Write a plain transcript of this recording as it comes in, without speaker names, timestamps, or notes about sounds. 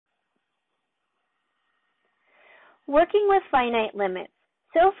working with finite limits.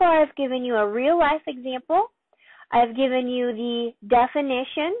 So far, I've given you a real-life example. I've given you the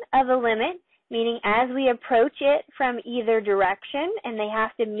definition of a limit, meaning as we approach it from either direction, and they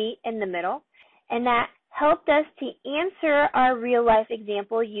have to meet in the middle. And that helped us to answer our real-life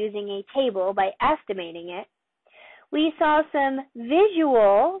example using a table by estimating it. We saw some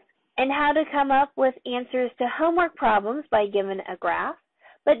visuals and how to come up with answers to homework problems by given a graph.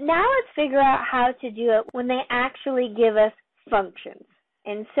 But now let's figure out how to do it when they actually give us functions.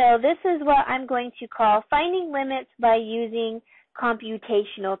 And so this is what I'm going to call finding limits by using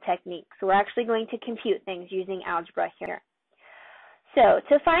computational techniques. So we're actually going to compute things using algebra here. So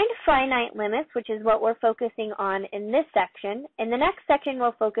to find finite limits, which is what we're focusing on in this section, in the next section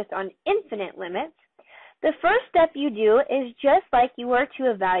we'll focus on infinite limits. The first step you do is just like you were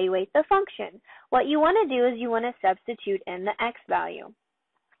to evaluate the function. What you want to do is you want to substitute in the x value.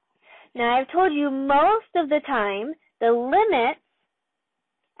 Now I've told you most of the time the limit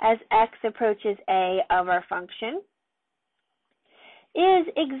as x approaches a of our function is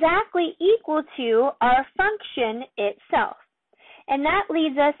exactly equal to our function itself. And that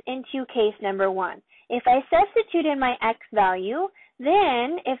leads us into case number 1. If I substitute in my x value,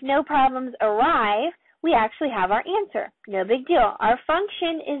 then if no problems arrive, we actually have our answer. No big deal. Our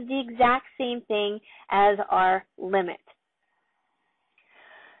function is the exact same thing as our limit.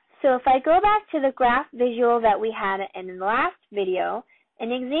 So if I go back to the graph visual that we had in the last video,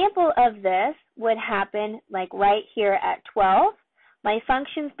 an example of this would happen like right here at 12. My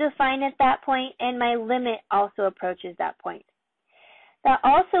function's defined at that point, and my limit also approaches that point. That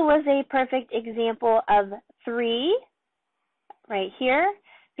also was a perfect example of 3 right here,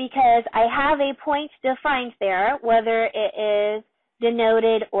 because I have a point defined there, whether it is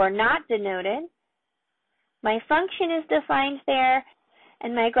denoted or not denoted. My function is defined there,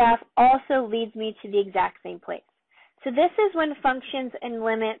 and my graph also leads me to the exact same place. So this is when functions and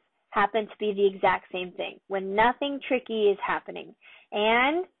limits happen to be the exact same thing, when nothing tricky is happening.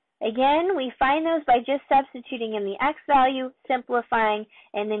 And again, we find those by just substituting in the x value, simplifying,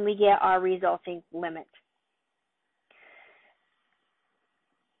 and then we get our resulting limit.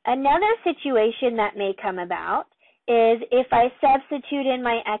 Another situation that may come about is if I substitute in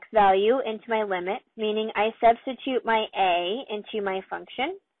my x value into my limit, meaning I substitute my a into my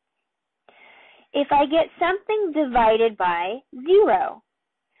function. If I get something divided by 0,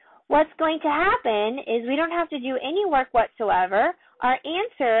 what's going to happen is we don't have to do any work whatsoever. Our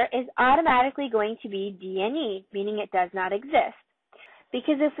answer is automatically going to be DNE, meaning it does not exist.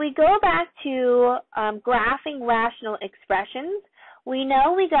 Because if we go back to graphing rational expressions, we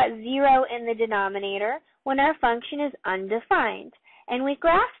know we got 0 in the denominator when our function is undefined. And we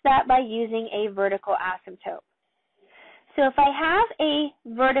graphed that by using a vertical asymptote. So if I have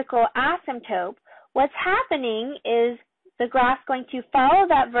a vertical asymptote, what's happening is the graph's going to follow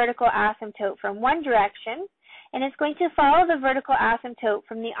that vertical asymptote from one direction, and it's going to follow the vertical asymptote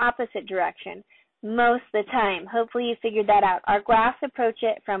from the opposite direction most of the time. Hopefully you figured that out. Our graphs approach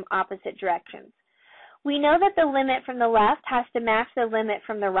it from opposite directions. We know that the limit from the left has to match the limit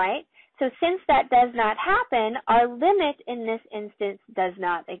from the right, so since that does not happen, our limit in this instance does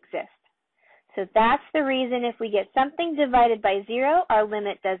not exist. So that's the reason if we get something divided by 0, our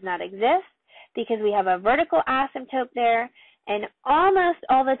limit does not exist, because we have a vertical asymptote there, and almost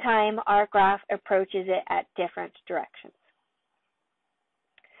all the time our graph approaches it at different directions.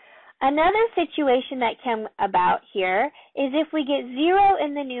 Another situation that came about here is if we get 0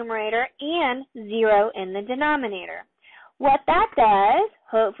 in the numerator and 0 in the denominator. What that does,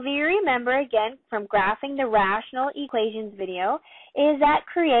 hopefully you remember again from graphing the rational equations video, is that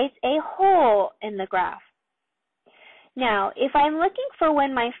creates a hole in the graph. Now, if I'm looking for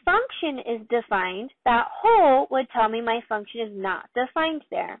when my function is defined, that hole would tell me my function is not defined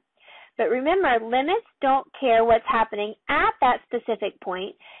there. But remember, limits don't care what's happening at that specific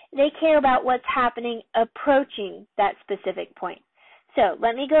point. They care about what's happening approaching that specific point. So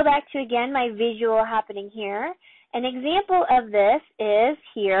let me go back to, again, my visual happening here. An example of this is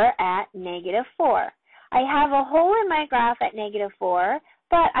here at -4. I have a hole in my graph at -4,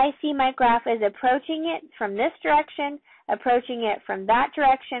 but I see my graph is approaching it from this direction, approaching it from that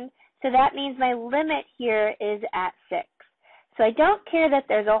direction, so that means my limit here is at 6. So I don't care that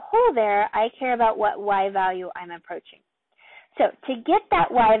there's a hole there, I care about what y value I'm approaching. So to get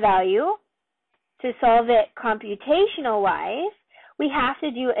that y value, to solve it computational-wise, we have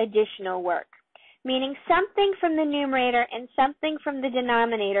to do additional work, meaning something from the numerator and something from the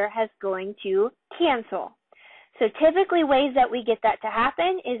denominator is going to cancel. So typically ways that we get that to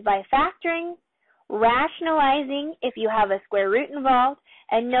happen is by factoring, rationalizing if you have a square root involved,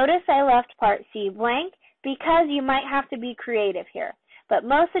 and notice I left part C blank because you might have to be creative here. But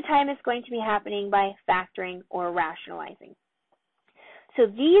most of the time it's going to be happening by factoring or rationalizing. So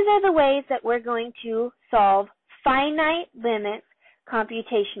these are the ways that we're going to solve finite limits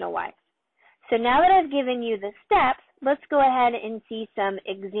computational-wise. So now that I've given you the steps, let's go ahead and see some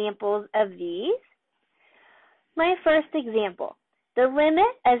examples of these. My first example, the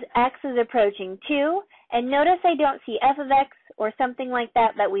limit as x is approaching 2, and notice I don't see f of x or something like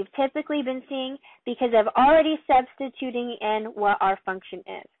that we've typically been seeing because I've already substituting in what our function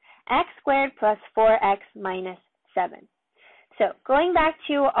is, x squared plus 4x minus 7. So going back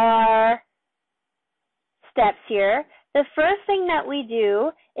to our steps here, the first thing that we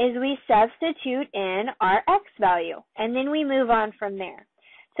do is we substitute in our x value, and then we move on from there.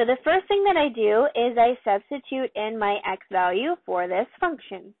 So the first thing that I do is I substitute in my x value for this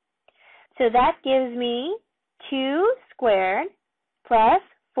function. So that gives me 2 squared plus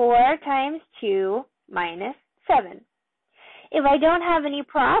 4 times 2 minus 7. If I don't have any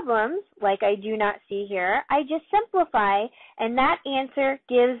problems, like I do not see here, I just simplify, and that answer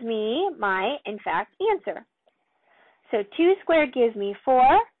gives me my, in fact, answer. So 2 squared gives me 4,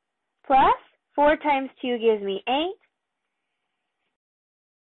 plus 4 times 2 gives me 8.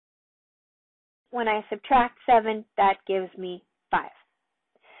 When I subtract 7, that gives me 5.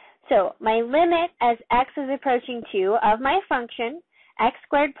 So my limit as x is approaching 2 of my function, x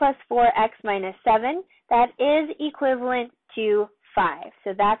squared plus 4x minus 7, that is equivalent to 5.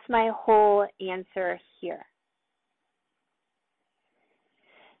 So that's my whole answer here.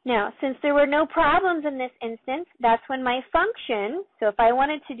 Now, since there were no problems in this instance, that's when my function, so if I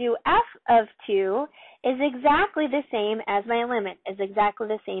wanted to do f of 2, is exactly the same as my limit, is exactly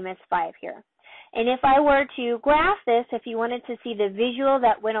the same as 5 here. And if I were to graph this, if you wanted to see the visual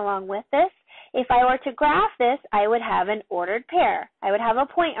that went along with this, if I were to graph this, I would have an ordered pair. I would have a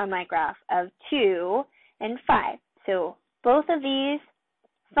point on my graph of 2 and 5. So both of these,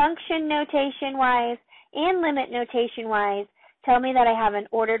 function notation-wise and limit notation-wise, tell me that I have an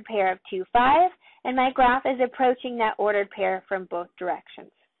ordered pair of 2, 5, and my graph is approaching that ordered pair from both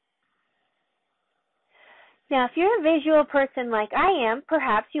directions. Now, if you're a visual person like I am,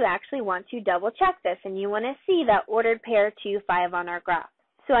 perhaps you actually want to double check this and you want to see that ordered pair 2, 5 on our graph.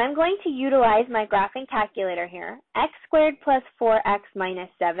 So I'm going to utilize my graphing calculator here. X squared plus 4x minus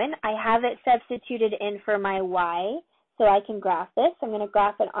 7. I have it substituted in for my y, so I can graph this. I'm going to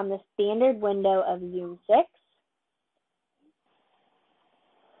graph it on the standard window of Zoom 6.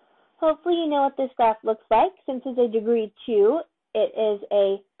 Hopefully you know what this graph looks like. Since it's a degree 2, it is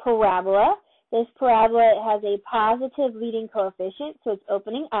a parabola. This parabola has a positive leading coefficient, so it's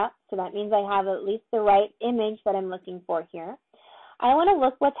opening up. So that means I have at least the right image that I'm looking for here. I want to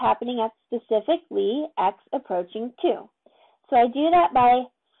look what's happening at specifically x approaching 2. So I do that by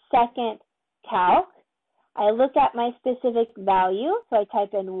second calc. I look at my specific value, so I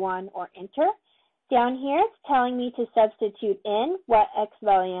type in 1 or enter. Down here, it's telling me to substitute in what x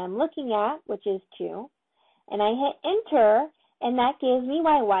value I'm looking at, which is 2. And I hit enter, and that gives me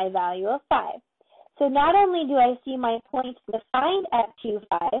my y value of 5. So not only do I see my point defined at 2,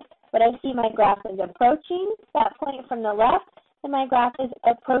 5, but I see my graph is approaching that point from the left, and my graph is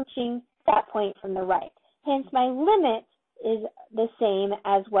approaching that point from the right. Hence, my limit is the same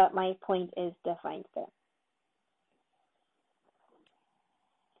as what my point is defined there.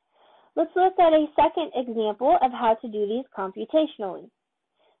 Let's look at a second example of how to do these computationally.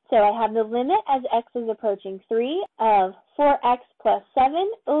 So I have the limit as x is approaching 3 of 4x plus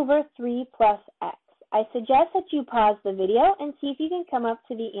 7 over 3 plus x. I suggest that you pause the video and see if you can come up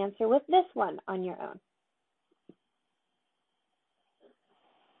to the answer with this one on your own.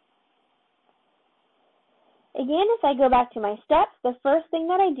 Again, if I go back to my steps, the first thing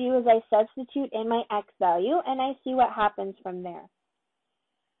that I do is I substitute in my x value and I see what happens from there.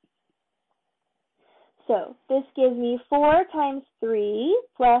 So this gives me 4 times 3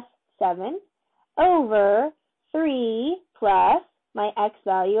 plus 7 over 3 plus my x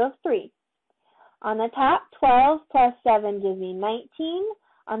value of 3. On the top, 12 plus 7 gives me 19.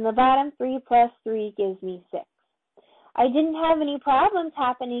 On the bottom, 3 plus 3 gives me 6. I didn't have any problems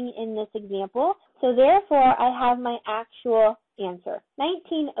happening in this example, so therefore I have my actual answer,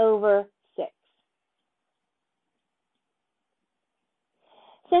 19 over 6.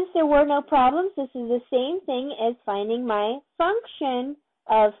 Since there were no problems, this is the same thing as finding my function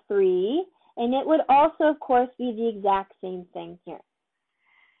of 3, and it would also, of course, be the exact same thing here.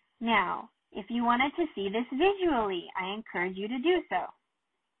 Now, if you wanted to see this visually, I encourage you to do so.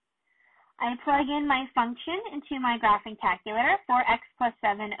 I plug in my function into my graphing calculator, 4x plus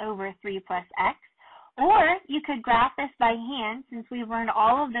 7 over 3 plus x, or you could graph this by hand since we've learned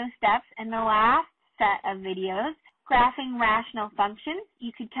all of those steps in the last set of videos, graphing rational functions.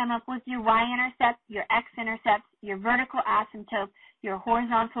 You could come up with your y-intercept, your x-intercept, your vertical asymptote, your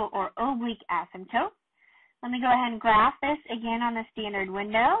horizontal or oblique asymptote. Let me go ahead and graph this again on the standard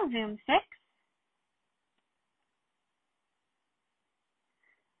window, Zoom 6.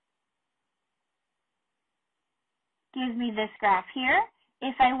 Gives me this graph here.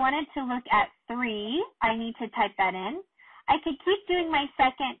 If I wanted to look at 3, I need to type that in. I could keep doing my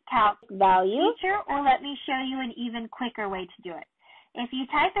second calc value feature, or let me show you an even quicker way to do it. If you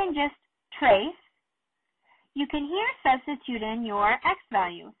type in just trace, you can here substitute in your x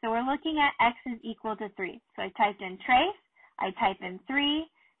value. So we're looking at x is equal to 3. So I typed in trace, I type in 3,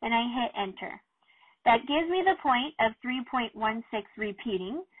 and I hit enter. That gives me the point of 3.16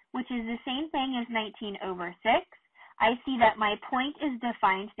 repeating, which is the same thing as 19 over 6. I see that my point is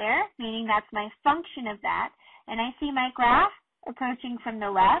defined there, meaning that's my function of that, and I see my graph approaching from the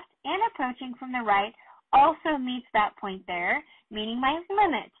left and approaching from the right also meets that point there, meaning my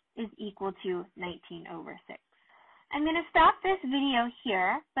limit is equal to 19 over 6. I'm going to stop this video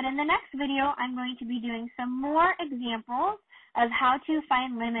here, but in the next video I'm going to be doing some more examples of how to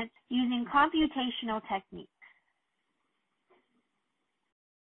find limits using computational techniques.